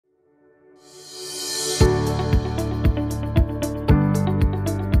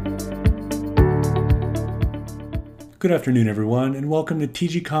Good afternoon, everyone, and welcome to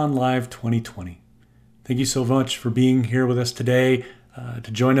TGCon Live 2020. Thank you so much for being here with us today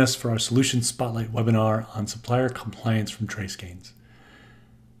to join us for our Solutions Spotlight webinar on supplier compliance from TraceGains.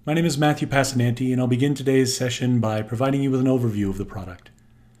 My name is Matthew Passananti, and I'll begin today's session by providing you with an overview of the product.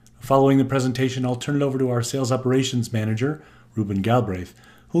 Following the presentation, I'll turn it over to our Sales Operations Manager, Ruben Galbraith,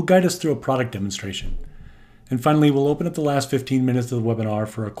 who will guide us through a product demonstration. And finally, we'll open up the last 15 minutes of the webinar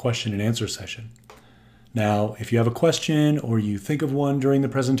for a question and answer session. Now, if you have a question or you think of one during the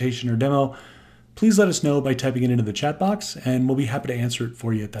presentation or demo, please let us know by typing it into the chat box, and we'll be happy to answer it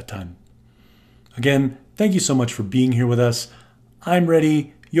for you at that time. Again, thank you so much for being here with us. I'm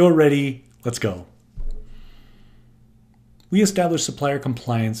ready, you're ready, let's go. We established supplier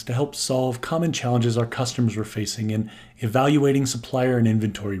compliance to help solve common challenges our customers were facing in evaluating supplier and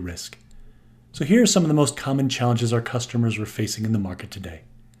inventory risk. So here are some of the most common challenges our customers were facing in the market today.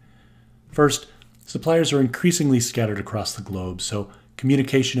 First, suppliers are increasingly scattered across the globe, so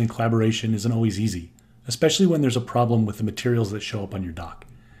communication and collaboration isn't always easy, especially when there's a problem with the materials that show up on your dock.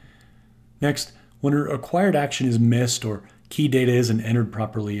 Next, when a required action is missed or key data isn't entered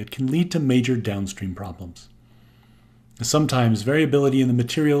properly, it can lead to major downstream problems. Sometimes variability in the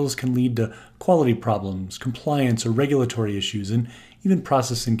materials can lead to quality problems, compliance or regulatory issues, and even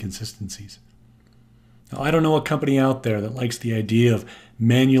process inconsistencies. Now, I don't know a company out there that likes the idea of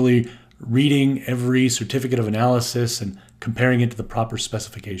manually reading every certificate of analysis and comparing it to the proper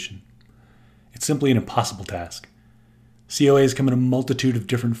specification. It's simply an impossible task. COAs come in a multitude of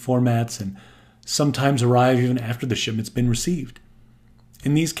different formats and sometimes arrive even after the shipment's been received.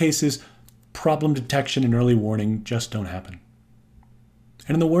 In these cases, problem detection and early warning just don't happen.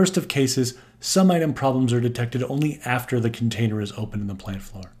 And in the worst of cases, some item problems are detected only after the container is opened in the plant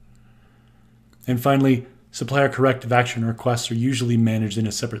floor. And finally, supplier corrective action requests are usually managed in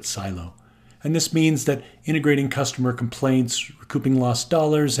a separate silo. And this means that integrating customer complaints, recouping lost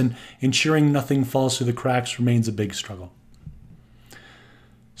dollars, and ensuring nothing falls through the cracks remains a big struggle.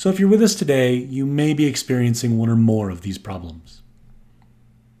 So if you're with us today, you may be experiencing one or more of these problems.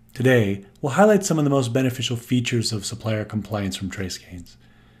 Today, we'll highlight some of the most beneficial features of supplier compliance from TraceGains.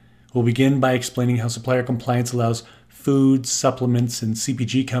 We'll begin by explaining how supplier compliance allows food, supplements, and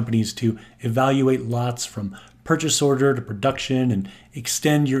CPG companies to evaluate lots from purchase order to production and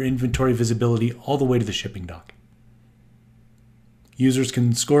extend your inventory visibility all the way to the shipping dock. Users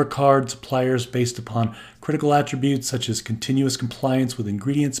can scorecard suppliers based upon critical attributes such as continuous compliance with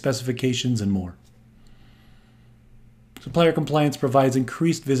ingredient specifications and more. Supplier compliance provides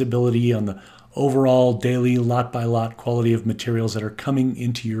increased visibility on the overall daily lot-by-lot quality of materials that are coming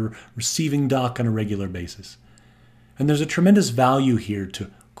into your receiving dock on a regular basis. And there's a tremendous value here to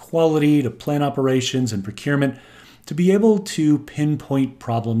quality, to plant operations and procurement to be able to pinpoint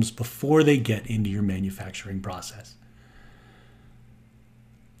problems before they get into your manufacturing process.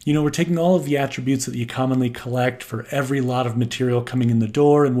 We're taking all of the attributes that you commonly collect for every lot of material coming in the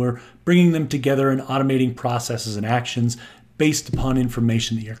door, and we're bringing them together and automating processes and actions based upon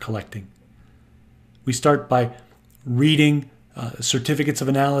information that you're collecting. We start by reading certificates of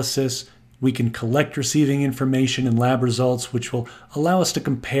analysis. We can collect receiving information and lab results, which will allow us to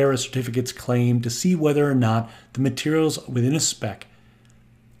compare a certificate's claim to see whether or not the materials are within a spec,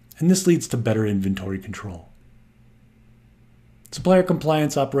 and this leads to better inventory control. Supplier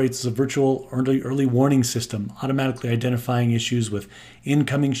compliance operates as a virtual early warning system, automatically identifying issues with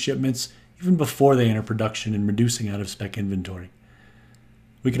incoming shipments even before they enter production and reducing out-of-spec inventory.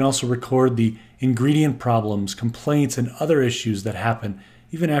 We can also record the ingredient problems, complaints, and other issues that happen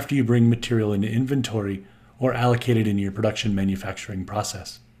even after you bring material into inventory or allocate it in your production manufacturing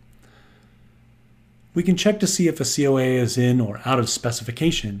process. We can check to see if a COA is in or out of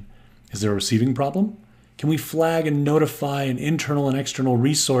specification. Is there a receiving problem? Can we flag and notify an internal and external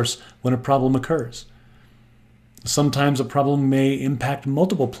resource when a problem occurs? Sometimes a problem may impact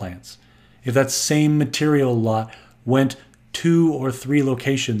multiple plants. If that same material lot went 2 or 3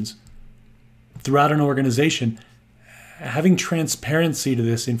 locations throughout an organization, having transparency to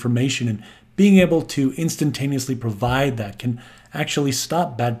this information and being able to instantaneously provide that can actually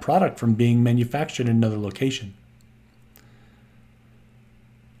stop bad product from being manufactured in another location.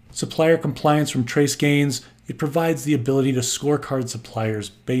 Supplier compliance from TraceGains, it provides the ability to scorecard suppliers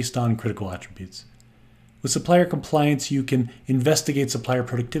based on critical attributes. With supplier compliance, you can investigate supplier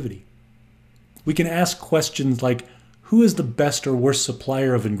productivity. We can ask questions like, who is the best or worst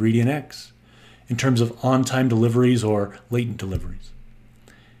supplier of ingredient X in terms of on-time deliveries or latent deliveries?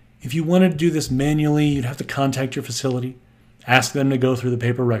 If you wanted to do this manually, you'd have to contact your facility, ask them to go through the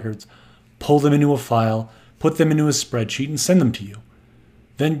paper records, pull them into a file, put them into a spreadsheet, and send them to you.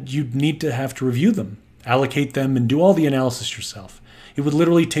 Then you'd need to have to review them, allocate them, and do all the analysis yourself. It would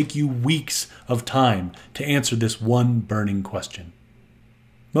literally take you weeks of time to answer this one burning question.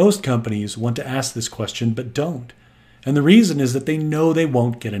 Most companies want to ask this question but don't, and the reason is that they know they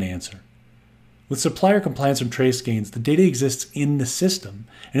won't get an answer. With supplier compliance from TraceGains, the data exists in the system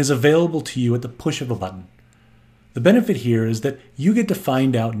and is available to you at the push of a button. The benefit here is that you get to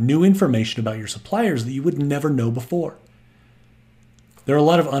find out new information about your suppliers that you would never know before. There are a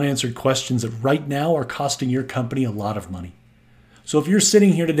lot of unanswered questions that right now are costing your company a lot of money. So if you're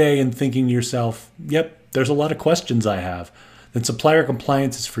sitting here today and thinking to yourself, yep, there's a lot of questions I have, then supplier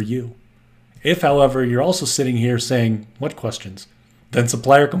compliance is for you. If, however, you're also sitting here saying, what questions? Then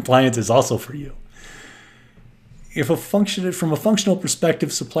supplier compliance is also for you. From a functional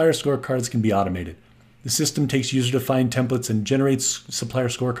perspective, supplier scorecards can be automated. The system takes user-defined templates and generates supplier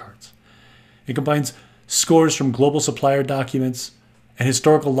scorecards. It combines scores from global supplier documents and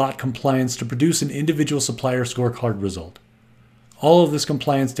historical lot compliance to produce an individual supplier scorecard result. All of this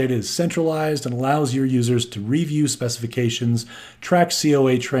compliance data is centralized and allows your users to review specifications, track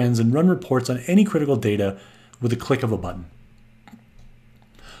COA trends, and run reports on any critical data with a click of a button.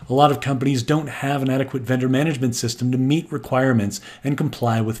 A lot of companies don't have an adequate vendor management system to meet requirements and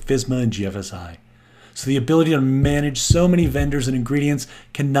comply with FSMA and GFSI. So the ability to manage so many vendors and ingredients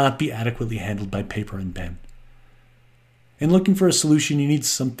cannot be adequately handled by paper and pen. In looking for a solution, you need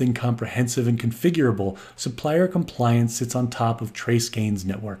something comprehensive and configurable. Supplier compliance sits on top of TraceGains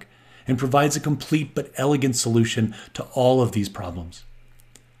network and provides a complete but elegant solution to all of these problems.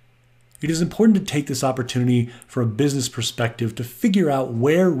 It is important to take this opportunity from a business perspective to figure out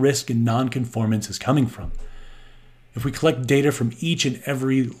where risk and non-conformance is coming from. If we collect data from each and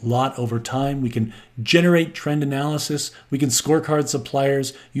every lot over time, we can generate trend analysis, we can scorecard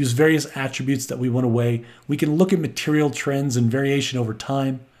suppliers, use various attributes that we want to weigh, we can look at material trends and variation over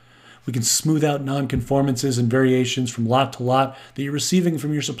time, we can smooth out non-conformances and variations from lot to lot that you're receiving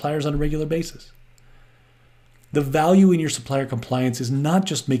from your suppliers on a regular basis. The value in your supplier compliance is not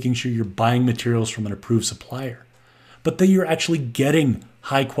just making sure you're buying materials from an approved supplier, but that you're actually getting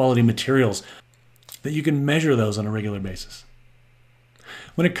high quality materials, that you can measure those on a regular basis.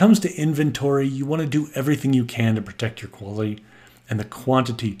 When it comes to inventory, you want to do everything you can to protect your quality and the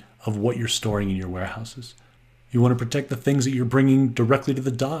quantity of what you're storing in your warehouses. You want to protect the things that you're bringing directly to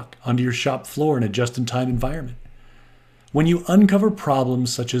the dock, onto your shop floor in a just-in-time environment. When you uncover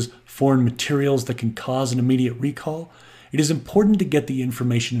problems such as foreign materials that can cause an immediate recall, it is important to get the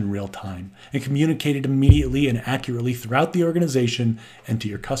information in real time and communicate it immediately and accurately throughout the organization and to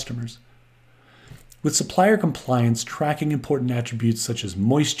your customers. With supplier compliance, tracking important attributes such as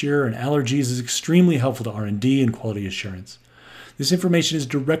moisture and allergies is extremely helpful to R&D and quality assurance. This information is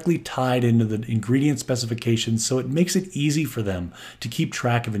directly tied into the ingredient specifications, so it makes it easy for them to keep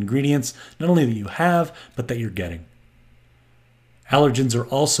track of ingredients, not only that you have, but that you're getting. Allergens are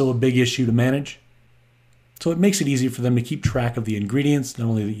also a big issue to manage, so it makes it easy for them to keep track of the ingredients, not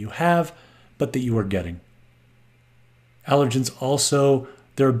only that you have, but that you are getting. Allergens also,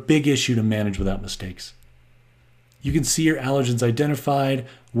 they're a big issue to manage without mistakes. You can see your allergens identified,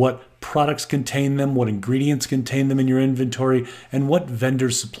 what products contain them, what ingredients contain them in your inventory, and what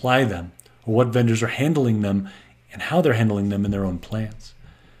vendors supply them, or what vendors are handling them, and how they're handling them in their own plants.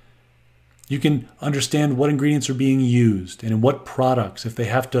 You can understand what ingredients are being used and in what products. If they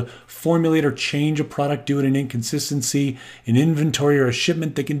have to formulate or change a product due to an inconsistency in inventory or a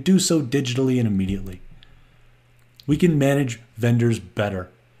shipment, they can do so digitally and immediately. We can manage vendors better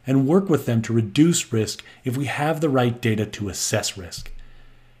and work with them to reduce risk if we have the right data to assess risk.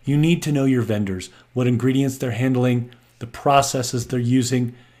 You need to know your vendors, what ingredients they're handling, the processes they're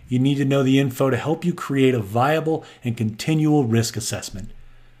using. You need to know the info to help you create a viable and continual risk assessment.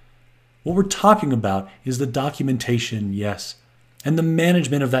 What we're talking about is the documentation, yes, and the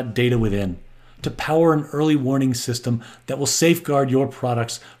management of that data within, to power an early warning system that will safeguard your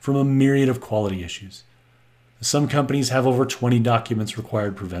products from a myriad of quality issues. Some companies have over 20 documents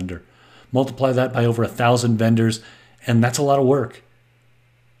required per vendor. Multiply that by over 1,000 vendors, and that's a lot of work.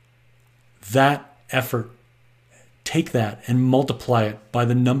 That effort, take that and multiply it by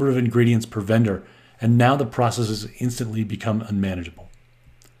the number of ingredients per vendor, and now the process has instantly become unmanageable.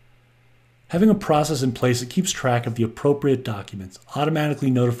 Having a process in place that keeps track of the appropriate documents automatically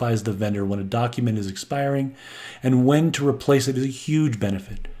notifies the vendor when a document is expiring and when to replace it is a huge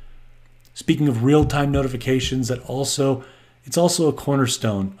benefit. Speaking of real-time notifications, it's also a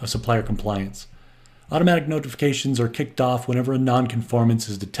cornerstone of supplier compliance. Automatic notifications are kicked off whenever a non-conformance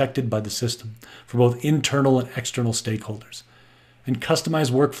is detected by the system for both internal and external stakeholders. And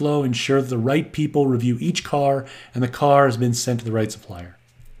customized workflow ensure that the right people review each car and the car has been sent to the right supplier.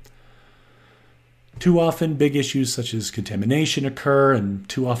 Too often, big issues such as contamination occur, and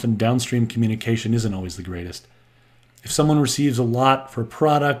too often downstream communication isn't always the greatest. If someone receives a lot for a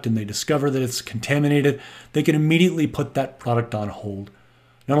product and they discover that it's contaminated, they can immediately put that product on hold,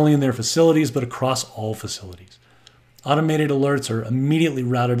 not only in their facilities, but across all facilities. Automated alerts are immediately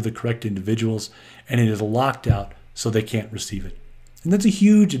routed to the correct individuals, and it is locked out so they can't receive it. And that's a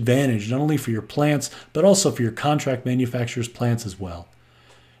huge advantage, not only for your plants, but also for your contract manufacturers' plants as well.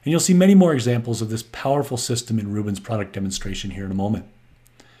 And you'll see many more examples of this powerful system in Ruben's product demonstration here in a moment.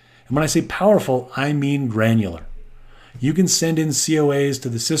 And when I say powerful, I mean granular. You can send in COAs to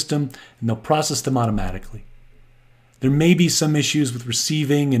the system and they'll process them automatically. There may be some issues with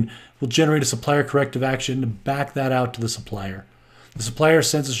receiving and will generate a supplier corrective action to back that out to the supplier. The supplier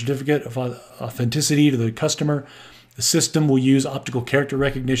sends a certificate of authenticity to the customer. The system will use optical character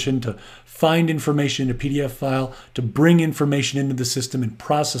recognition to find information in a PDF file, to bring information into the system and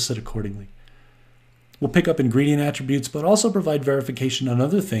process it accordingly. We'll pick up ingredient attributes, but also provide verification on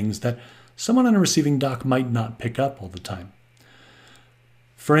other things that someone on a receiving dock might not pick up all the time.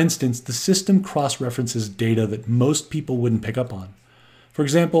 For instance, the system cross-references data that most people wouldn't pick up on. For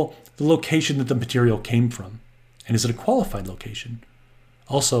example, the location that the material came from. And is it a qualified location?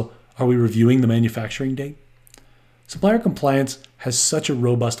 Also, are we reviewing the manufacturing date? Supplier Compliance has such a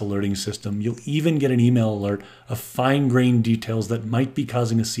robust alerting system, you'll even get an email alert of fine-grained details that might be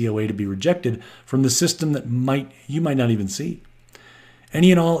causing a COA to be rejected from the system that you might not even see.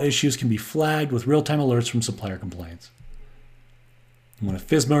 Any and all issues can be flagged with real-time alerts from Supplier Compliance. When a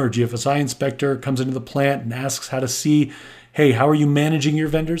FSMA or GFSI inspector comes into the plant and asks how to see, hey, how are you managing your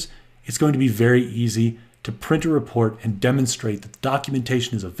vendors? It's going to be very easy to print a report and demonstrate that the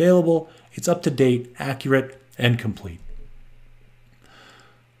documentation is available, it's up to date, accurate, and complete.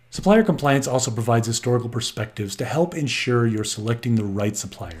 Supplier Compliance also provides historical perspectives to help ensure you're selecting the right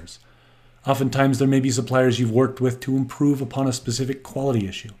suppliers. Oftentimes, there may be suppliers you've worked with to improve upon a specific quality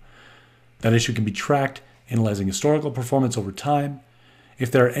issue. That issue can be tracked, analyzing historical performance over time. If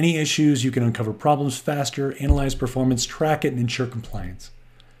there are any issues, you can uncover problems faster, analyze performance, track it, and ensure compliance.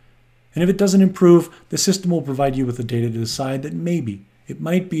 And if it doesn't improve, the system will provide you with the data to decide that maybe it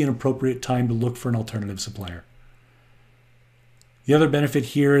might be an appropriate time to look for an alternative supplier. The other benefit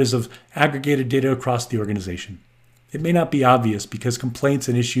here is of aggregated data across the organization. It may not be obvious because complaints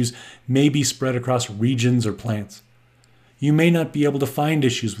and issues may be spread across regions or plants. You may not be able to find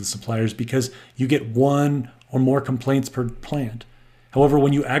issues with suppliers because you get one or more complaints per plant. However,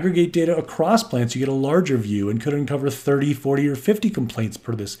 when you aggregate data across plants, you get a larger view and could uncover 30, 40, or 50 complaints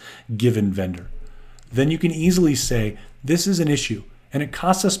per this given vendor. Then you can easily say, this is an issue and it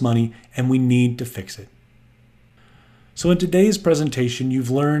costs us money and we need to fix it. So in today's presentation,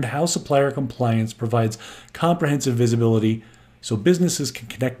 you've learned how Supplier Compliance provides comprehensive visibility so businesses can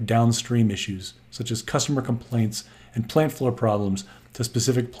connect downstream issues, such as customer complaints and plant floor problems, to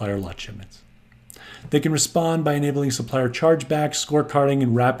specific supplier lot shipments. They can respond by enabling supplier chargebacks, scorecarding,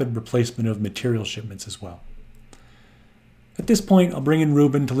 and rapid replacement of material shipments as well. At this point, I'll bring in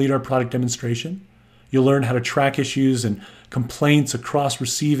Ruben to lead our product demonstration. You'll learn how to track issues and complaints across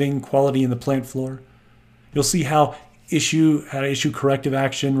receiving, quality, and the plant floor. You'll see how to issue corrective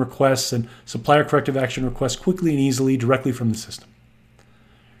action requests and supplier corrective action requests quickly and easily directly from the system.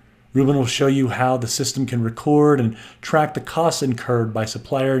 Ruben will show you how the system can record and track the costs incurred by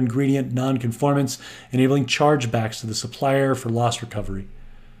supplier ingredient non-conformance, enabling chargebacks to the supplier for loss recovery.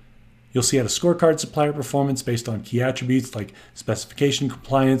 You'll see how to scorecard supplier performance based on key attributes like specification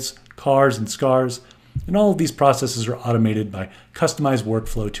compliance, CARs, and SCARs, and all of these processes are automated by customized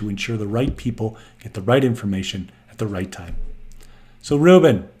workflow to ensure the right people get the right information at the right time. So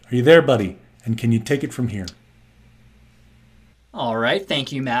Ruben, are you there, buddy? And can you take it from here? All right,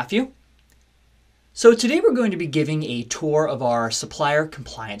 thank you, Matthew. So today we're going to be giving a tour of our supplier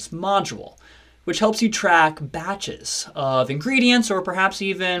compliance module, which helps you track batches of ingredients or perhaps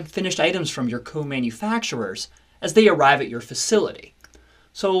even finished items from your co-manufacturers as they arrive at your facility.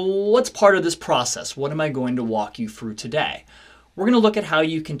 So what's part of this process? What am I going to walk you through today? We're going to look at how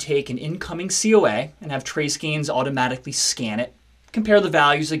you can take an incoming COA and have TraceGains automatically scan it, compare the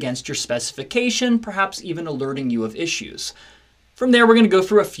values against your specification, perhaps even alerting you of issues. From there, we're going to go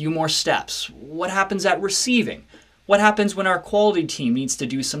through a few more steps. What happens at receiving? What happens when our quality team needs to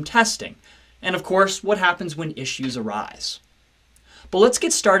do some testing? And of course, what happens when issues arise? But let's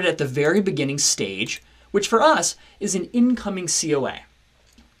get started at the very beginning stage, which for us is an incoming COA.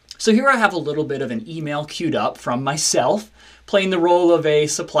 So here I have a little bit of an email queued up from myself, playing the role of a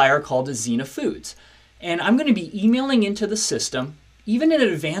supplier called Xena Foods. And I'm going to be emailing into the system, even in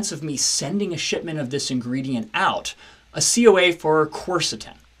advance of me sending a shipment of this ingredient out, a COA for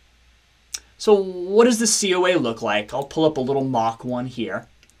quercetin. So what does the COA look like? I'll pull up a little mock one here.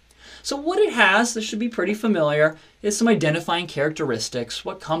 So what it has, this should be pretty familiar, is some identifying characteristics.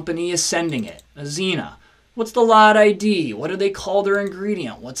 What company is sending it? Azena. What's the lot ID? What do they call their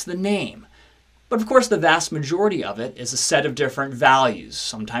ingredient? What's the name? But of course, the vast majority of it is a set of different values,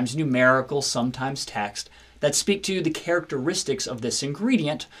 sometimes numerical, sometimes text, that speak to the characteristics of this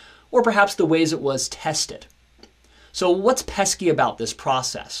ingredient, or perhaps the ways it was tested. So what's pesky about this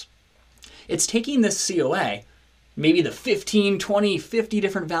process? It's taking this COA, maybe the 15, 20, 50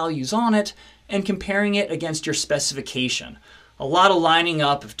 different values on it, and comparing it against your specification. A lot of lining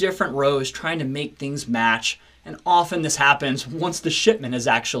up of different rows, trying to make things match, and often this happens once the shipment has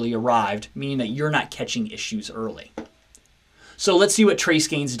actually arrived, meaning that you're not catching issues early. So let's see what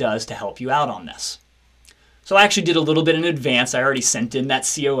TraceGains does to help you out on this. So I actually did a little bit in advance. I already sent in that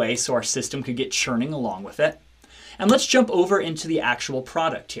COA so our system could get churning along with it. And let's jump over into the actual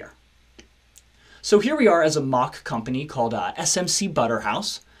product here. So here we are as a mock company called SMC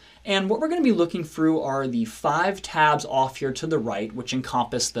Butterhouse. And what we're going to be looking through are the 5 tabs off here to the right, which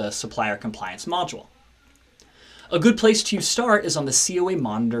encompass the supplier compliance module. A good place to start is on the COA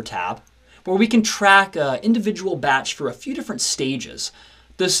Monitor tab, where we can track an individual batch through a few different stages.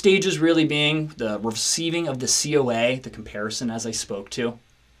 The stages really being the receiving of the COA, the comparison as I spoke to.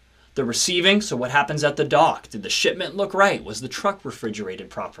 The receiving, so what happens at the dock? Did the shipment look right? Was the truck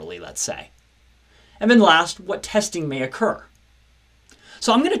refrigerated properly, let's say? And then last, what testing may occur.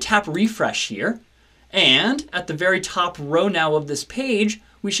 So I'm going to tap refresh here, and at the very top row now of this page,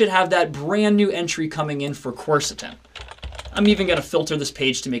 we should have that brand new entry coming in for quercetin. I'm even going to filter this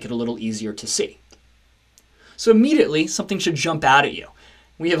page to make it a little easier to see. So immediately, something should jump out at you.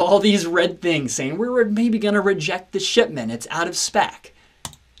 We have all these red things saying we're maybe going to reject the shipment. It's out of spec.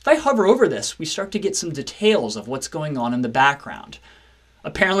 If I hover over this, we start to get some details of what's going on in the background.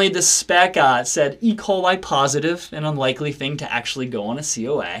 Apparently this spec said E. coli positive, an unlikely thing to actually go on a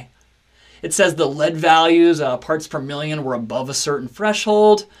COA. It says the lead values, parts per million, were above a certain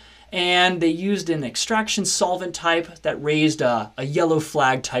threshold, and they used an extraction solvent type that raised a yellow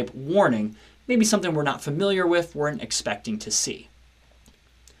flag type warning, maybe something we're not familiar with, weren't expecting to see.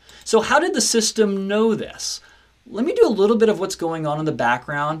 So how did the system know this? Let me do a little bit of what's going on in the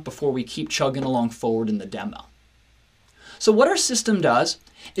background before we keep chugging along forward in the demo. So what our system does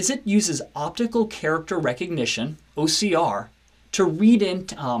is it uses optical character recognition, OCR, to read in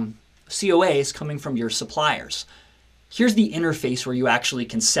COAs coming from your suppliers. Here's the interface where you actually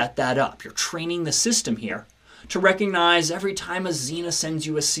can set that up. You're training the system here to recognize every time Azena sends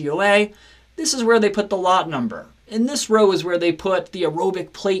you a COA, this is where they put the lot number. In this row is where they put the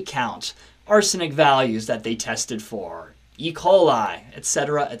aerobic plate count, arsenic values that they tested for, E. coli,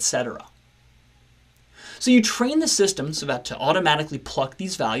 etc., etc. So you train the system so that to automatically pluck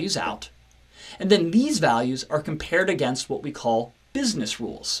these values out, and then these values are compared against what we call business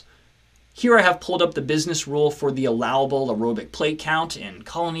rules. Here I have pulled up the business rule for the allowable aerobic plate count in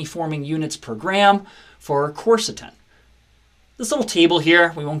colony forming units per gram for quercetin. This little table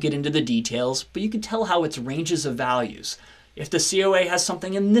here, we won't get into the details, but you can tell how it's ranges of values. If the COA has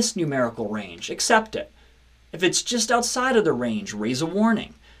something in this numerical range, accept it. If it's just outside of the range, raise a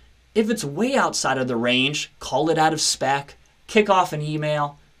warning. If it's way outside of the range, call it out of spec, kick off an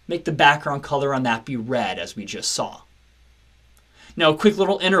email, make the background color on that be red as we just saw. Now, a quick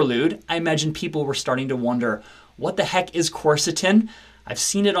little interlude. I imagine people were starting to wonder, what the heck is quercetin? I've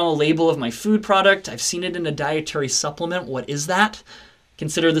seen it on a label of my food product. I've seen it in a dietary supplement. What is that?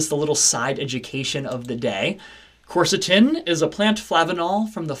 Consider this the little side education of the day. Quercetin is a plant flavanol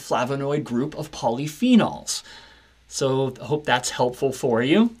from the flavonoid group of polyphenols. So I hope that's helpful for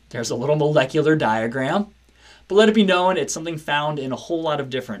you. There's a little molecular diagram. But let it be known, it's something found in a whole lot of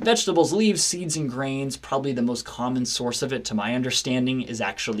different vegetables, leaves, seeds, and grains. Probably the most common source of it, to my understanding, is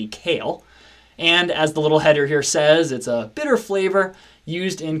actually kale. And as the little header here says, it's a bitter flavor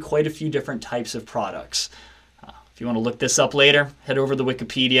used in quite a few different types of products. If you want to look this up later, head over to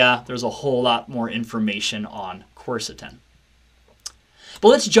Wikipedia. There's a whole lot more information on quercetin. But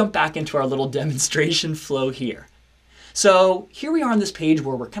let's jump back into our little demonstration flow here. So here we are on this page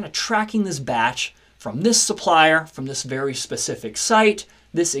where we're kind of tracking this batch from this supplier, from this very specific site,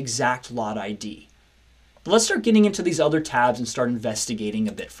 this exact lot ID. But let's start getting into these other tabs and start investigating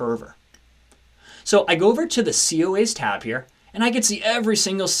a bit further. So I go over to the COAs tab here, and I can see every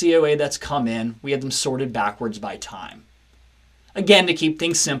single COA that's come in. We have them sorted backwards by time. Again, to keep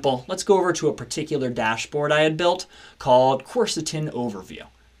things simple, let's go over to a particular dashboard I had built called Quercetin Overview.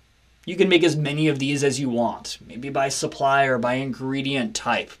 You can make as many of these as you want, maybe by supplier, by ingredient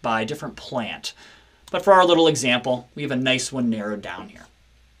type, by different plant. But for our little example, we have a nice one narrowed down here.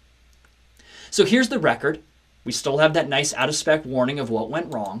 So here's the record. We still have that nice out-of-spec warning of what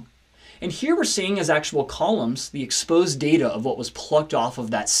went wrong. And here we're seeing as actual columns the exposed data of what was plucked off of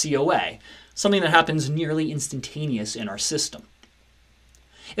that COA, something that happens nearly instantaneous in our system.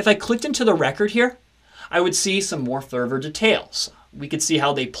 If I clicked into the record here, I would see some more further details. We could see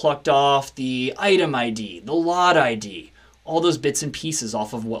how they plucked off the item ID, the lot ID, all those bits and pieces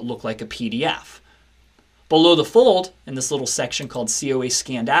off of what looked like a PDF. Below the fold, in this little section called COA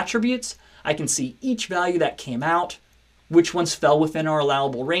scanned attributes, I can see each value that came out, which ones fell within our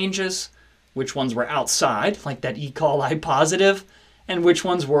allowable ranges, which ones were outside, like that E. coli positive, and which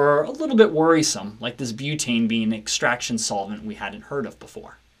ones were a little bit worrisome, like this butane being an extraction solvent we hadn't heard of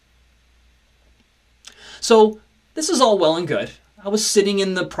before. So this is all well and good. I was sitting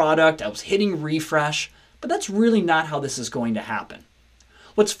in the product, I was hitting refresh, but that's really not how this is going to happen.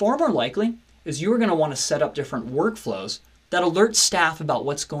 What's far more likely is you are going to want to set up different workflows that alert staff about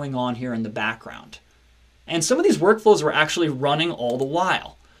what's going on here in the background. And some of these workflows were actually running all the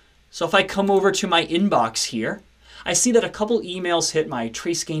while. So if I come over to my inbox here, I see that a couple emails hit my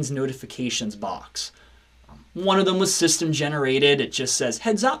TraceGains notifications box. One of them was system generated. It just says,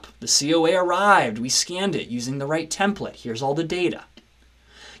 heads up, the COA arrived. We scanned it using the right template. Here's all the data.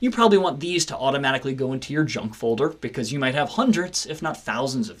 You probably want these to automatically go into your junk folder because you might have hundreds, if not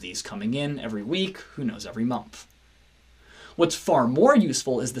thousands of these coming in every week, who knows, every month. What's far more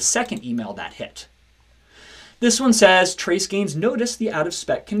useful is the second email that hit. This one says, TraceGains noticed the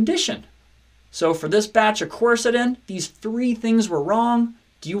out-of-spec condition. So for this batch of quercetin, these 3 things were wrong.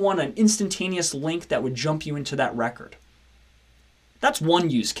 Do you want an instantaneous link that would jump you into that record? That's one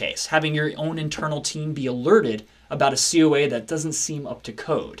use case, having your own internal team be alerted about a COA that doesn't seem up to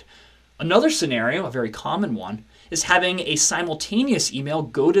code. Another scenario, a very common one, is having a simultaneous email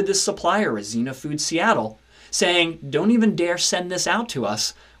go to this supplier, Azina Food Seattle, saying, don't even dare send this out to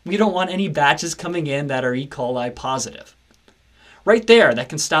us. We don't want any batches coming in that are E. coli positive. Right there, that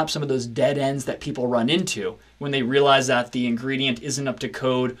can stop some of those dead ends that people run into when they realize that the ingredient isn't up to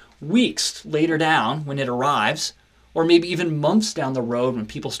code weeks later down when it arrives, or maybe even months down the road when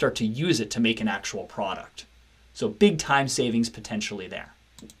people start to use it to make an actual product. So big time savings potentially there.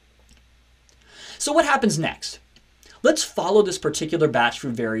 So what happens next? Let's follow this particular batch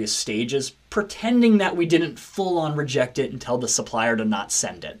through various stages, pretending that we didn't full on reject it and tell the supplier to not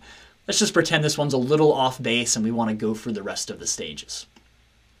send it. Let's just pretend this one's a little off base and we want to go through the rest of the stages.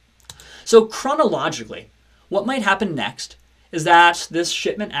 So chronologically, what might happen next is that this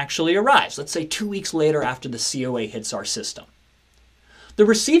shipment actually arrives, let's say 2 weeks later after the COA hits our system. The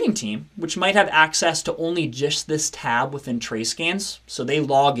receiving team, which might have access to only just this tab within TraceGains, so they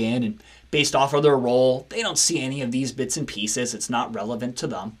log in and based off of their role, they don't see any of these bits and pieces, it's not relevant to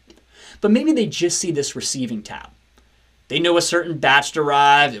them. But maybe they just see this receiving tab. They know a certain batch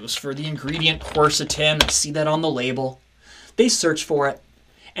arrived, it was for the ingredient quercetin, they see that on the label. They search for it,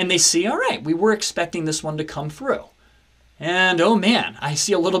 and they see, all right, we were expecting this one to come through. And oh man, I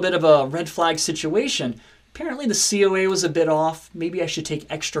see a little bit of a red flag situation. Apparently the COA was a bit off. Maybe I should take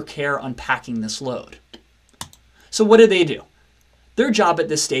extra care unpacking this load. So what do? Their job at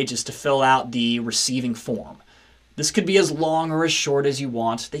this stage is to fill out the receiving form. This could be as long or as short as you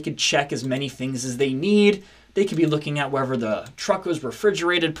want. They could check as many things as they need. They could be looking at whether the truck was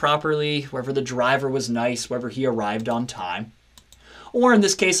refrigerated properly, whether the driver was nice, whether he arrived on time. Or in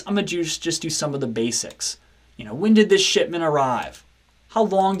this case, I'm going to just do some of the basics. When did this shipment arrive? How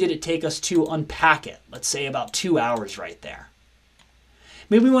long did it take us to unpack it? Let's say about 2 hours right there.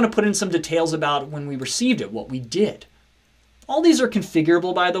 Maybe we want to put in some details about when we received it, what we did. All these are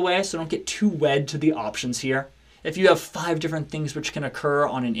configurable, by the way, so don't get too wed to the options here. If you have 5 different things which can occur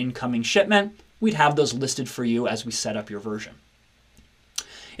on an incoming shipment, we'd have those listed for you as we set up your version.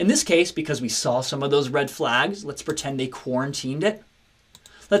 In this case, because we saw some of those red flags, let's pretend they quarantined it.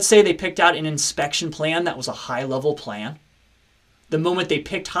 Let's say they picked out an inspection plan that was a high-level plan. The moment they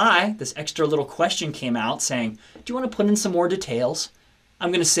picked high, this extra little question came out saying, do you want to put in some more details? I'm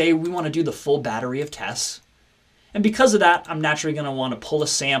going to say we want to do the full battery of tests. And because of that, I'm naturally going to want to pull a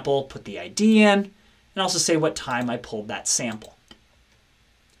sample, put the ID in, and also say what time I pulled that sample.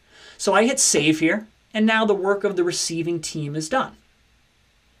 So I hit save here, and now the work of the receiving team is done.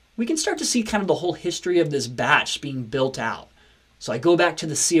 We can start to see kind of the whole history of this batch being built out. So I go back to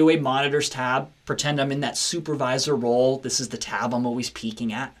the COA monitors tab, pretend I'm in that supervisor role. This is the tab I'm always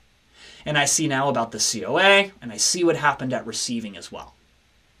peeking at. And I see now about the COA, and I see what happened at receiving as well.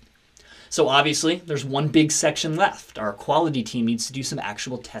 So obviously, there's one big section left. Our quality team needs to do some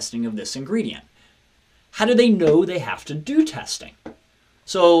actual testing of this ingredient. How do they know they have to do testing?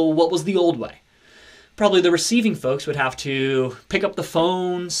 So what was the old way? Probably the receiving folks would have to pick up the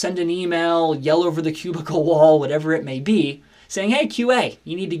phone, send an email, yell over the cubicle wall, whatever it may be, saying, hey, QA,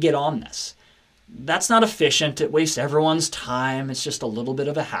 you need to get on this. That's not efficient. It wastes everyone's time. It's just a little bit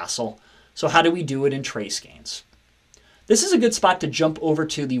of a hassle. So how do we do it in TraceGains? This is a good spot to jump over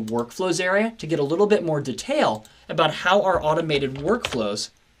to the workflows area to get a little bit more detail about how our automated workflows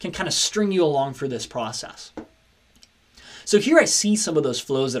can kind of string you along for this process. So here I see some of those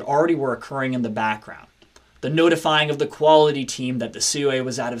flows that already were occurring in the background. The notifying of the quality team that the COA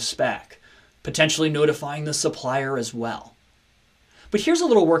was out of spec, potentially notifying the supplier as well. But here's a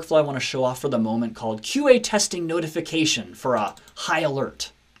little workflow I want to show off for the moment called QA testing notification for a high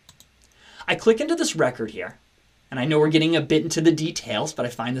alert. I click into this record here, and I know we're getting a bit into the details, but I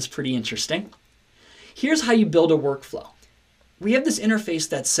find this pretty interesting. Here's how you build a workflow. We have this interface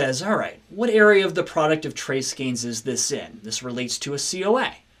that says, all right, what area of the product of TraceGains is this in? This relates to a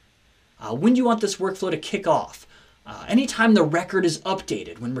COA. When do you want this workflow to kick off? Anytime the record is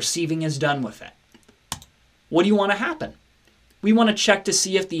updated, when receiving is done with it. What do you want to happen? We want to check to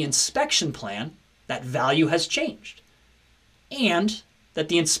see if the inspection plan, that value has changed. And that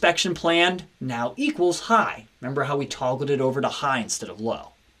the inspection plan now equals high. Remember how we toggled it over to high instead of low.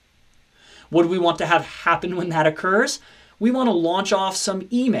 What do we want to have happen when that occurs? We want to launch off some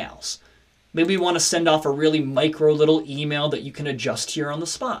emails. Maybe we want to send off a really micro little email that you can adjust here on the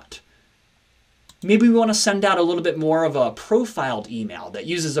spot. Maybe we want to send out a little bit more of a profiled email that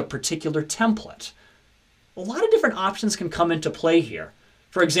uses a particular template. A lot of different options can come into play here.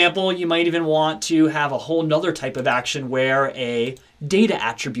 For example, you might even want to have a whole nother type of action where a data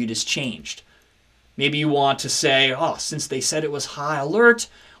attribute is changed. Maybe you want to say, oh, since they said it was high alert,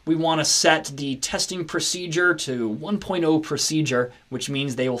 we want to set the testing procedure to 1.0 procedure, which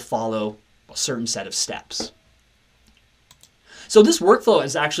means they will follow a certain set of steps. So this workflow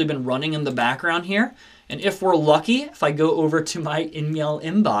has actually been running in the background here. And if we're lucky, if I go over to my email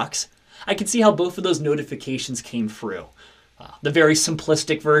inbox, I can see how both of those notifications came through. The very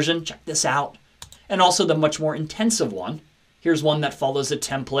simplistic version, check this out, and also the much more intensive one. Here's one that follows a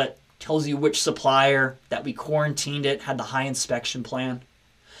template, tells you which supplier that we quarantined it, had the high inspection plan.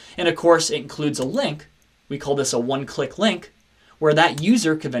 And of course, it includes a link. We call this a one-click link, where that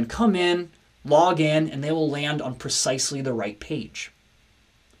user could then come in, log in, and they will land on precisely the right page.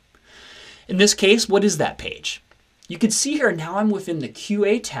 In this case, what is that page? You can see here now I'm within the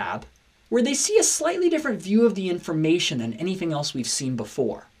QA tab, where they see a slightly different view of the information than anything else we've seen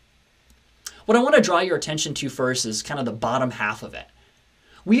before. What I want to draw your attention to first is kind of the bottom half of it.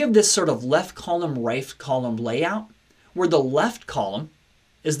 We have this sort of left column, right column layout, where the left column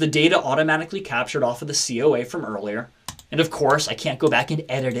is the data automatically captured off of the COA from earlier. And of course, I can't go back and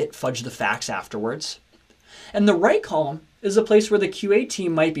edit it, fudge the facts afterwards. And the right column is a place where the QA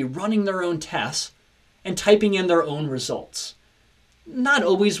team might be running their own tests and typing in their own results. Not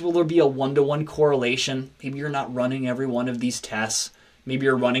always will there be a one-to-one correlation. Maybe you're not running every one of these tests. Maybe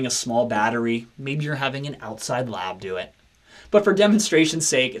you're running a small battery. Maybe you're having an outside lab do it. But for demonstration's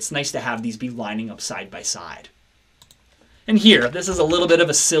sake, it's nice to have these be lining up side by side. And here, this is a little bit of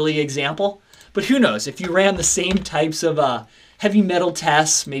a silly example, but who knows, if you ran the same types of heavy metal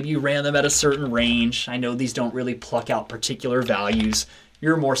tests, maybe you ran them at a certain range. I know these don't really pluck out particular values.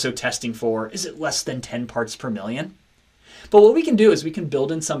 You're more so testing for, is it less than 10 parts per million? But what we can do is we can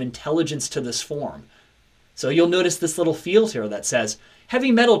build in some intelligence to this form. So you'll notice this little field here that says,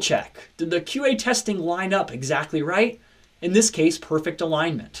 heavy metal check. Did the QA testing line up exactly right? In this case, perfect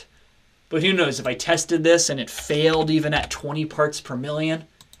alignment. But who knows, if I tested this and it failed even at 20 parts per million,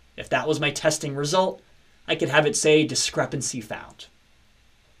 if that was my testing result, I could have it say discrepancy found.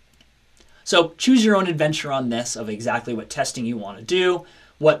 So choose your own adventure on this of exactly what testing you want to do,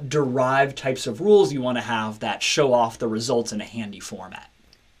 what derived types of rules you want to have that show off the results in a handy format.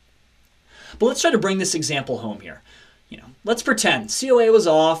 But let's try to bring this example home here. Let's pretend COA was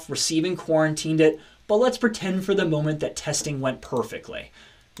off, receiving quarantined it, but let's pretend for the moment that testing went perfectly.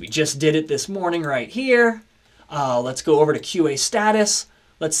 We just did it this morning right here. Let's go over to QA status.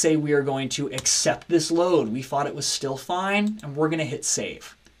 Let's say we are going to accept this load. We thought it was still fine, and we're going to hit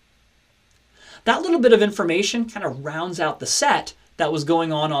save. That little bit of information kind of rounds out the set that was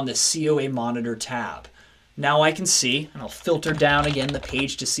going on this COA monitor tab. Now I can see, and I'll filter down again the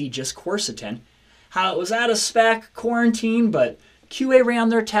page to see just quercetin, how it was out of spec, quarantine, but QA ran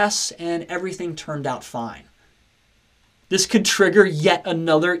their tests and everything turned out fine. This could trigger yet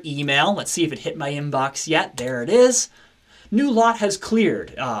another email. Let's see if it hit my inbox yet. There it is. New lot has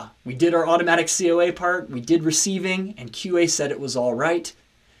cleared. We did our automatic COA part, we did receiving, and QA said it was all right.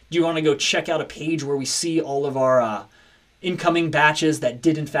 Do you want to go check out a page where we see all of our incoming batches that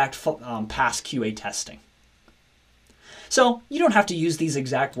did in fact pass QA testing. So you don't have to use these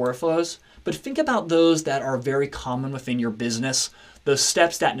exact workflows, but think about those that are very common within your business, those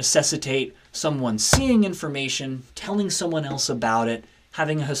steps that necessitate someone seeing information, telling someone else about it,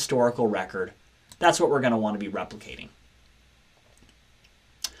 having a historical record. That's what we're going to want to be replicating.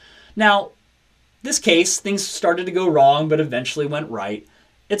 Now, this case, things started to go wrong, but eventually went right.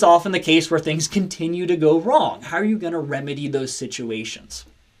 It's often the case where things continue to go wrong. How are you going to remedy those situations?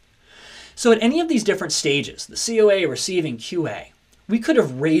 So at any of these different stages, the COA, receiving, QA, we could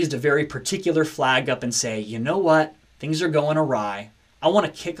have raised a very particular flag up and say, you know what, things are going awry. I want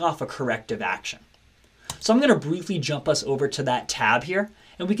to kick off a corrective action. So I'm going to briefly jump us over to that tab here,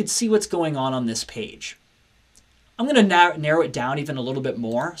 and we can see what's going on this page. I'm going to narrow it down even a little bit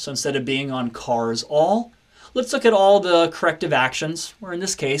more. So instead of being on cars all, let's look at all the corrective actions, or in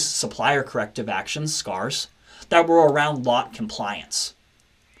this case, supplier corrective actions, SCARs, that were around lot compliance.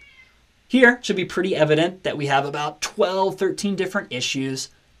 Here, it should be pretty evident that we have about 12, 13 different issues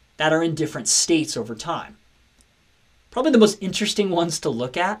that are in different states over time. Probably the most interesting ones to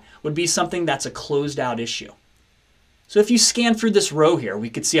look at would be something that's a closed out issue. So if you scan through this row here, we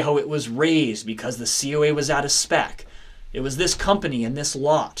could see how it was raised because the COA was out of spec. It was this company and this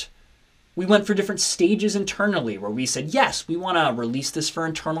lot. We went through different stages internally where we said, yes, we want to release this for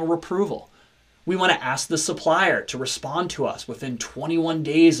internal approval. We want to ask the supplier to respond to us within 21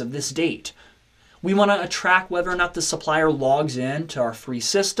 days of this date. We want to track whether or not the supplier logs in to our free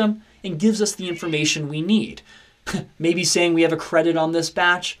system and gives us the information we need. Maybe saying we have a credit on this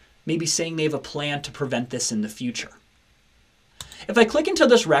batch, maybe saying they have a plan to prevent this in the future. If I click into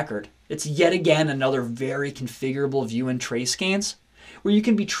this record, it's yet again another very configurable view in TraceGains, where you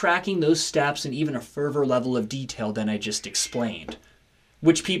can be tracking those steps in even a further level of detail than I just explained.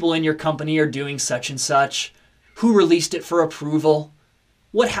 Which people in your company are doing such and such, who released it for approval,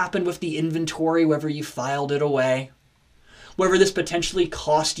 what happened with the inventory, whether you filed it away, whether this potentially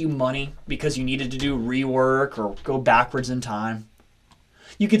cost you money because you needed to do rework or go backwards in time.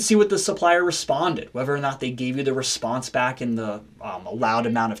 You could see what the supplier responded, whether or not they gave you the response back in the allowed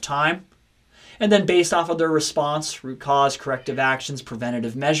amount of time. And then based off of their response, root cause, corrective actions,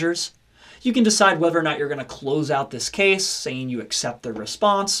 preventative measures, you can decide whether or not you're going to close out this case, saying you accept their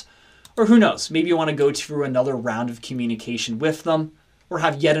response, or who knows, maybe you want to go through another round of communication with them, or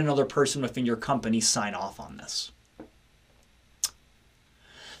have yet another person within your company sign off on this.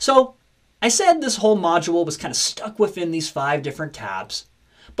 So I said this whole module was kind of stuck within these 5 different tabs,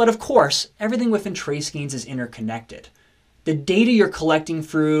 but of course, everything within TraceGains is interconnected. The data you're collecting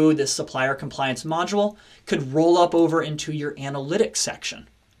through this supplier compliance module could roll up over into your analytics section.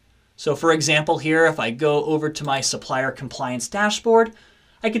 So for example here, if I go over to my supplier compliance dashboard,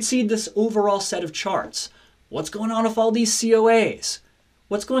 I could see this overall set of charts. What's going on with all these COAs?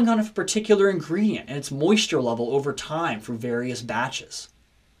 What's going on with a particular ingredient and its moisture level over time through various batches?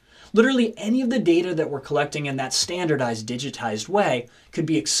 Literally any of the data that we're collecting in that standardized, digitized way could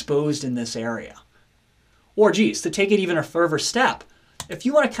be exposed in this area. Or geez, to take it even a further step, if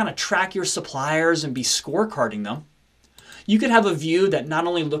you want to kind of track your suppliers and be scorecarding them, you could have a view that not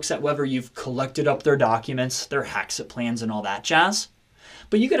only looks at whether you've collected up their documents, their exit plans and all that jazz,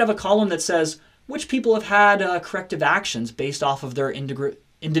 but you could have a column that says which people have had corrective actions based off of their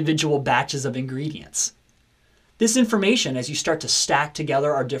individual batches of ingredients. This information, as you start to stack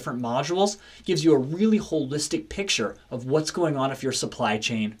together our different modules, gives you a really holistic picture of what's going on with your supply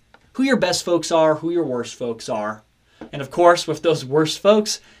chain, who your best folks are, who your worst folks are. And of course, with those worst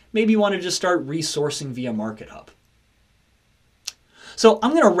folks, maybe you want to just start resourcing via Market Hub. So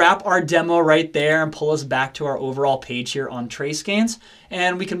I'm going to wrap our demo right there and pull us back to our overall page here on TraceGains,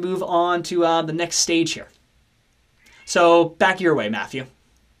 and we can move on to the next stage here. So back your way, Matthew.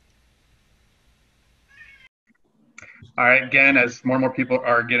 All right, again, as more and more people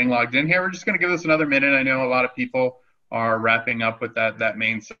are getting logged in here, we're just going to give this another minute. I know a lot of people are wrapping up with that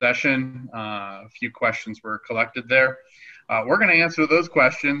main session. A few questions were collected there. We're going to answer those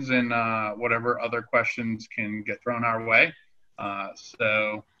questions and whatever other questions can get thrown our way.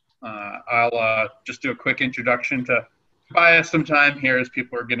 So I'll just do a quick introduction to buy us some time here as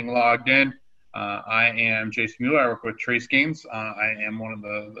people are getting logged in. I am Jason Mueller. I work with TraceGains. I am one of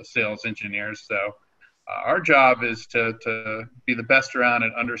the sales engineers. So our job is to be the best around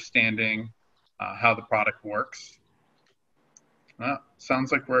at understanding how the product works.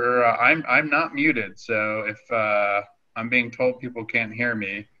 Sounds like I'm not muted. So if I'm being told people can't hear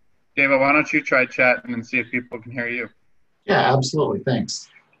me, David, why don't you try chatting and see if people can hear you? Yeah, absolutely. Thanks.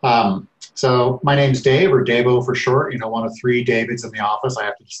 So my name's Dave, or Davo for short. You know, one of 3 Davids in the office. I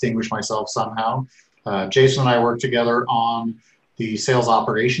have to distinguish myself somehow. Jason and I work together on the sales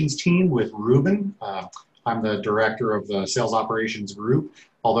operations team with Ruben. I'm the director of the sales operations group,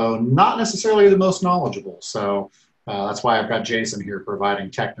 although not necessarily the most knowledgeable. So that's why I've got Jason here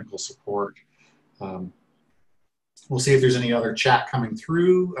providing technical support. We'll see if there's any other chat coming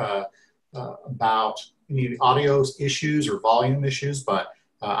through about any audio issues or volume issues, but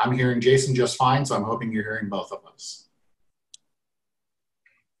I'm hearing Jason just fine, so I'm hoping you're hearing both of us.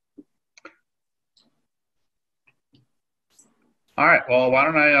 All right, well, why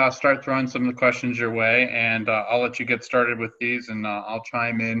don't I start throwing some of the questions your way, and I'll let you get started with these, and I'll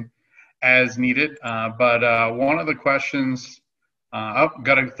chime in as needed. But one of the questions,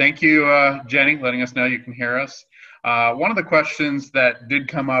 thank you, Jenny, letting us know you can hear us. One of the questions that did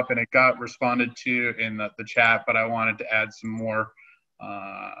come up, and it got responded to in the chat, but I wanted to add some more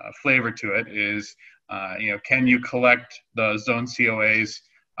flavor to it, is, can you collect the zone COAs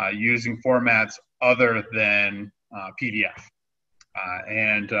using formats other than PDF?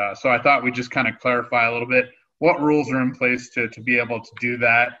 So I thought we'd just kind of clarify a little bit what rules are in place to be able to do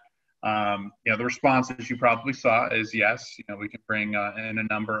that. The response, as you probably saw, is yes. We can bring in a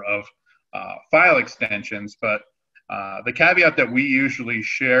number of file extensions, but the caveat that we usually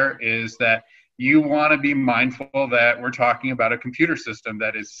share is that you want to be mindful that we're talking about a computer system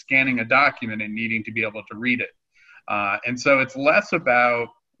that is scanning a document and needing to be able to read it. And so it's less about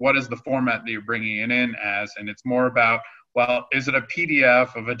what is the format that you're bringing it in as, and it's more about, well, is it a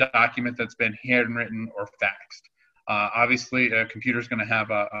PDF of a document that's been handwritten or faxed? Obviously, a computer is going to have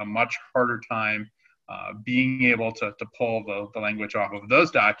a much harder time being able to pull the language off of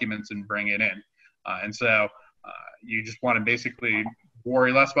those documents and bring it in. And so you just want to basically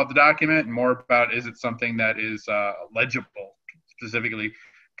worry less about the document and more about, is it something that is legible, specifically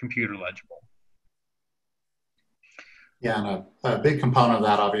computer legible? Yeah, and a big component of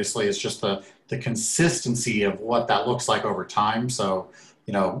that obviously is just the consistency of what that looks like over time. So,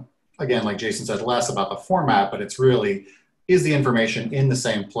 again, like Jason said, less about the format, but it's really, is the information in the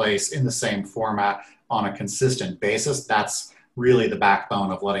same place, in the same format on a consistent basis? That's really the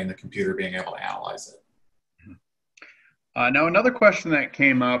backbone of letting the computer being able to analyze it. Now, another question that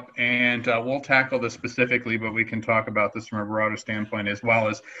came up, and we'll tackle this specifically, but we can talk about this from a broader standpoint as well,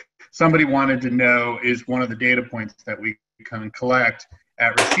 as somebody wanted to know, is one of the data points that we can collect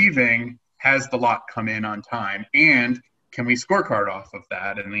at receiving, has the lot come in on time, and can we scorecard off of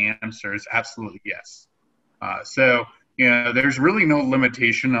that? And the answer is absolutely yes. So there's really no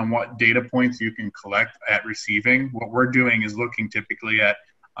limitation on what data points you can collect at receiving. What we're doing is looking typically at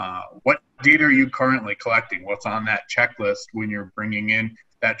what data are you currently collecting? What's on that checklist when you're bringing in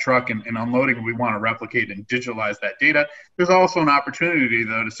that truck and unloading? We want to replicate and digitalize that data. There's also an opportunity,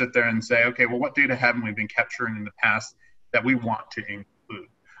 though, to sit there and say, okay, well, what data haven't we been capturing in the past that we want to include?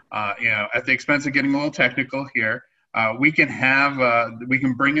 At the expense of getting a little technical here, we can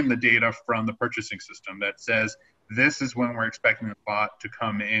bring in the data from the purchasing system that says this is when we're expecting the lot to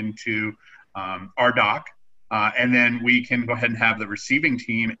come into our dock. And then we can go ahead and have the receiving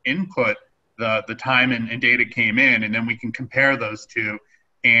team input the time and data came in, and then we can compare those two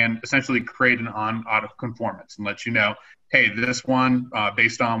and essentially create an out of conformance and let you know, hey, this one,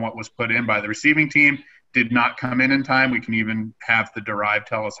 based on what was put in by the receiving team, did not come in time. We can even have the derived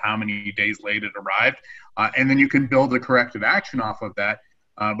tell us how many days late it arrived. And then you can build a corrective action off of that.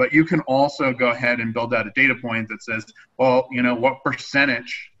 But you can also go ahead and build out a data point that says, well, what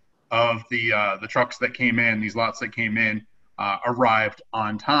percentage of the trucks that came in, these lots that came in, arrived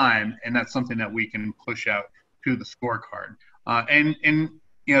on time, and that's something that we can push out to the scorecard. And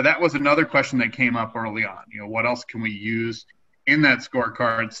that was another question that came up early on. What else can we use in that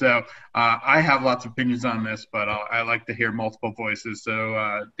scorecard? So I have lots of opinions on this, but I like to hear multiple voices.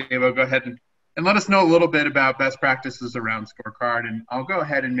 So Dave, I'll go ahead and let us know a little bit about best practices around scorecard, and I'll go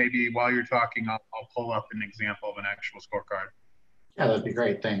ahead and maybe while you're talking, I'll pull up an example of an actual scorecard. Yeah, that'd be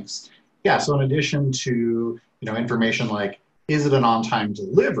great. Thanks. Yeah, so in addition to information like, is it an on-time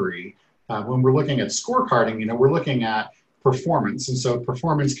delivery? When we're looking at scorecarding, we're looking at performance, and so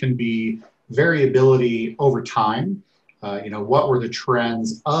performance can be variability over time. What were the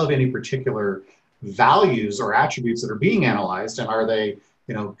trends of any particular values or attributes that are being analyzed, and are they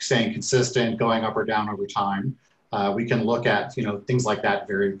staying consistent, going up or down over time? We can look at things like that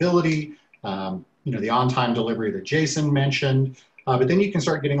variability, the on-time delivery that Jason mentioned. But then you can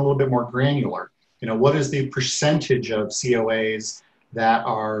start getting a little bit more granular. What is the percentage of COAs that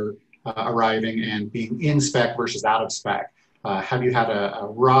are arriving and being in spec versus out of spec? Have you had a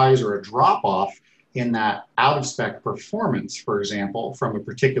rise or a drop off in that out of spec performance, for example, from a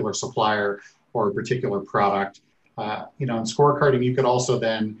particular supplier or a particular product? In scorecarding, you could also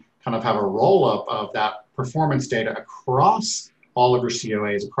then kind of have a roll-up of that performance data across all of your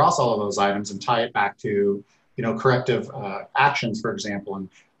COAs, across all of those items, and tie it back to, corrective actions, for example. And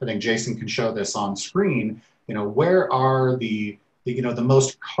I think Jason can show this on screen. Where are the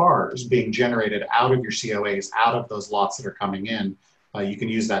most cars being generated out of your COAs, out of those lots that are coming in? You can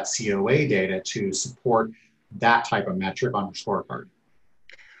use that COA data to support that type of metric on your scorecard.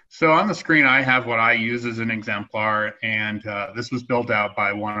 So on the screen, I have what I use as an exemplar, and this was built out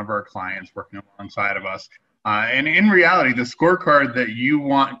by one of our clients working alongside of us. And in reality, the scorecard that you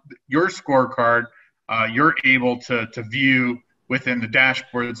want, your scorecard, you're able to view within the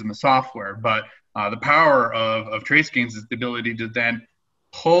dashboards and the software. But the power of TraceGains is the ability to then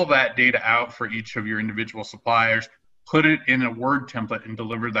pull that data out for each of your individual suppliers, put it in a Word template, and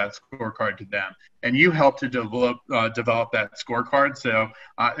deliver that scorecard to them. And you help to develop that scorecard. So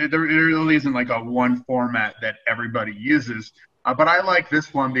there really isn't like a one format that everybody uses. But I like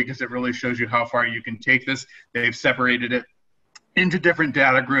this one because it really shows you how far you can take this. They've separated it into different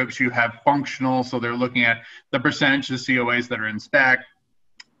data groups. You have functional, so they're looking at the percentage of COAs that are in spec.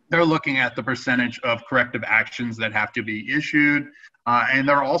 They're looking at the percentage of corrective actions that have to be issued. And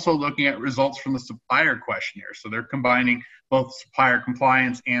they're also looking at results from the supplier questionnaire. So they're combining both supplier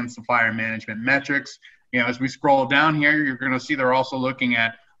compliance and supplier management metrics. As we scroll down here, you're going to see they're also looking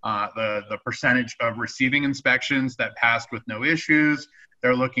at the percentage of receiving inspections that passed with no issues.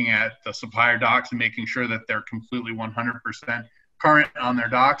 They're looking at the supplier docs and making sure that they're completely 100% current on their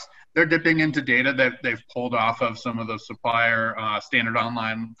docs. They're dipping into data that they've pulled off of some of the supplier standard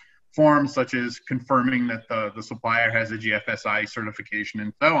online forms, such as confirming that the supplier has a GFSI certification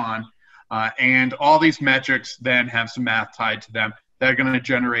and so on. And all these metrics then have some math tied to them. They're going to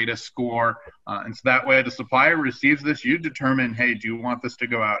generate a score. And so that way the supplier receives this. You determine, hey, do you want this to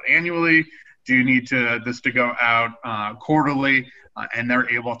go out annually? Do you need this to go out quarterly? And they're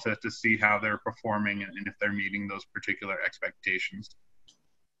able to see how they're performing and if they're meeting those particular expectations.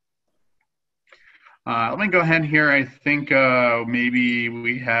 Let me go ahead here. I think maybe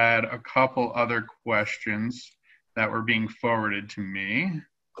we had a couple other questions that were being forwarded to me.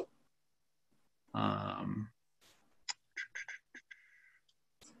 We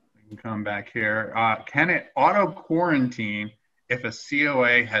can come back here. Can it auto-quarantine if a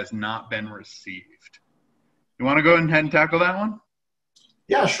COA has not been received? You want to go ahead and tackle that one?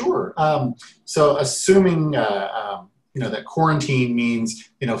 Yeah, sure. So assuming that quarantine means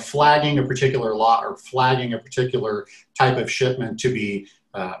flagging a particular lot or flagging a particular type of shipment to be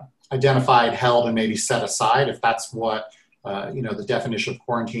identified, held, and maybe set aside, if that's what the definition of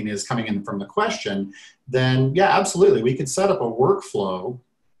quarantine is coming in from the question, then yeah, absolutely, we could set up a workflow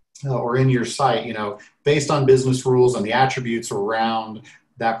or in your site, based on business rules and the attributes around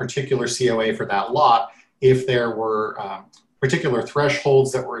that particular COA for that lot. If there were particular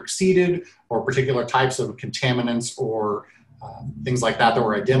thresholds that were exceeded or particular types of contaminants or things like that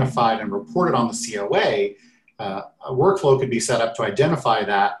were identified and reported on the COA, a workflow could be set up to identify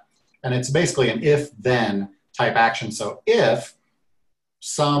that. And it's basically an if-then type action. So if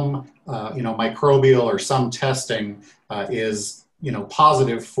some microbial or some testing is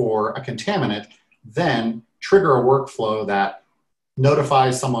positive for a contaminant, then trigger a workflow that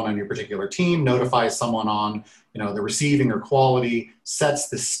notifies someone on your particular team, notifies someone on the receiving or quality, sets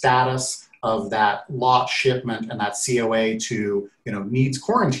the status of that lot shipment and that COA to needs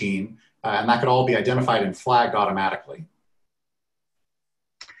quarantine, and that could all be identified and flagged automatically.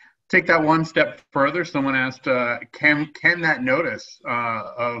 Take that one step further. Someone asked, can that notice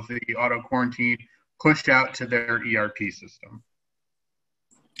of the auto quarantine pushed out to their ERP system?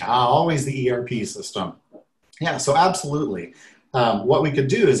 Always the ERP system. Yeah, so absolutely. What we could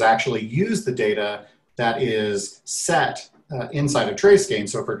do is actually use the data that is set inside of TraceGains.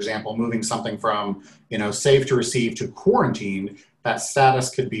 So for example, moving something from safe to receive to quarantined, that status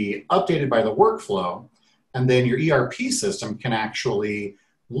could be updated by the workflow, and then your ERP system can actually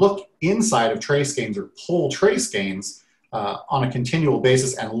look inside of TraceGains or pull TraceGains on a continual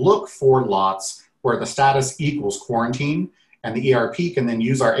basis and look for lots where the status equals quarantine, and the ERP can then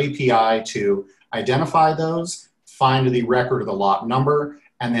use our API to identify those, find the record of the lot number,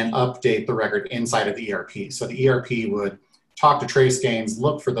 and then update the record inside of the ERP. So the ERP would talk to TraceGains,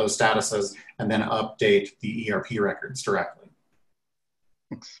 look for those statuses, and then update the ERP records directly.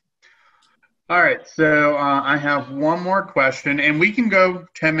 Thanks. All right, so I have one more question, and we can go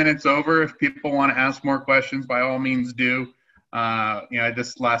 10 minutes over. If people want to ask more questions, by all means do.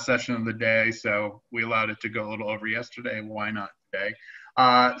 This last session of the day, so we allowed it to go a little over yesterday. Why not today?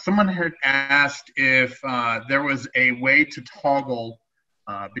 Someone had asked if there was a way to toggle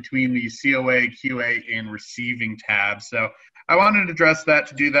between the COA, QA, and receiving tabs. So I wanted to address that.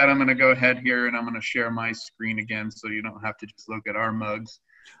 To do that, I'm going to go ahead here and I'm going to share my screen again so you don't have to just look at our mugs.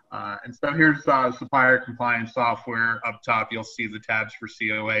 And so here's supplier compliance software. Up top, you'll see the tabs for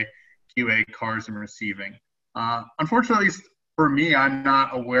COA, QA, cars, and receiving. Unfortunately, for me, I'm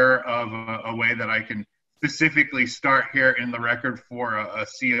not aware of a way that I can specifically start here in the record for a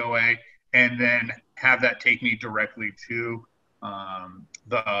COA and then have that take me directly to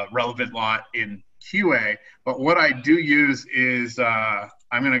the relevant lot in QA. But what I do use is I'm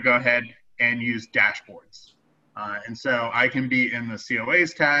going to go ahead and use dashboards. And so I can be in the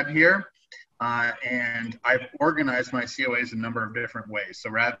COAs tab here. And I've organized my COAs a number of different ways.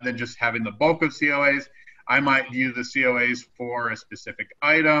 So rather than just having the bulk of COAs, I might view the COAs for a specific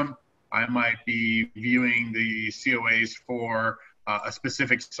item. I might be viewing the COAs for a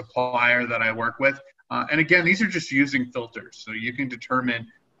specific supplier that I work with. And again, these are just using filters. So you can determine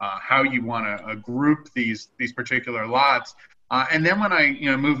how you want to group these particular lots. And then when I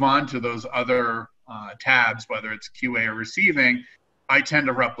move on to those other tabs, whether it's QA or receiving, I tend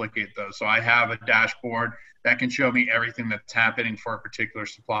to replicate those. So I have a dashboard that can show me everything that's happening for a particular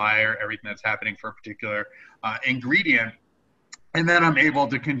supplier, everything that's happening for a particular ingredient. And then I'm able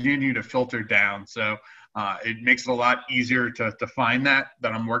to continue to filter down. So it makes it a lot easier to find that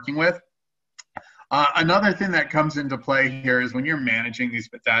I'm working with. Another thing that comes into play here is when you're managing these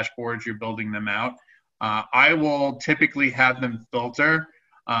dashboards, you're building them out, I will typically have them filter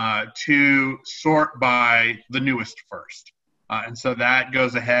to sort by the newest first. And so that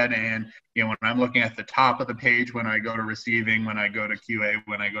goes ahead and, when I'm looking at the top of the page, when I go to receiving, when I go to QA,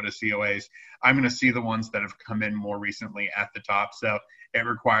 when I go to COAs, I'm going to see the ones that have come in more recently at the top. So it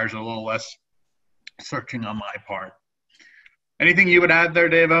requires a little less searching on my part. Anything you would add there,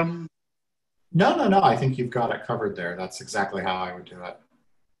 Devo? No. I think you've got it covered there. That's exactly how I would do it.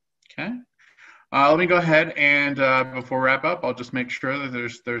 Okay. Let me go ahead and before we wrap up, I'll just make sure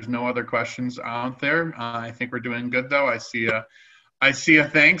that there's no other questions out there. I think we're doing good though. I see a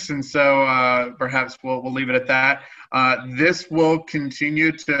thanks, and so perhaps we'll leave it at that. This will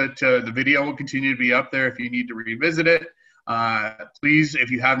continue the video will continue to be up there if you need to revisit it. Please,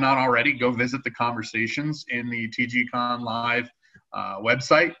 if you have not already, go visit the conversations in the TGCon Live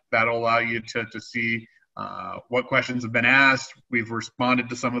website. That'll allow you to see what questions have been asked. We've responded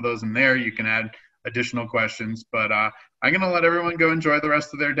to some of those in there. You can add additional questions, but I'm going to let everyone go enjoy the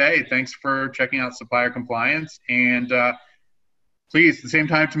rest of their day. Thanks for checking out Supplier Compliance. And please, at the same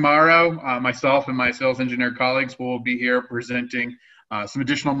time tomorrow, myself and my sales engineer colleagues will be here presenting some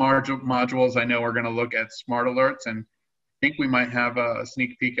additional modules. I know we're going to look at smart alerts, and I think we might have a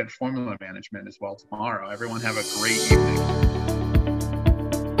sneak peek at formula management as well tomorrow. Everyone have a great evening.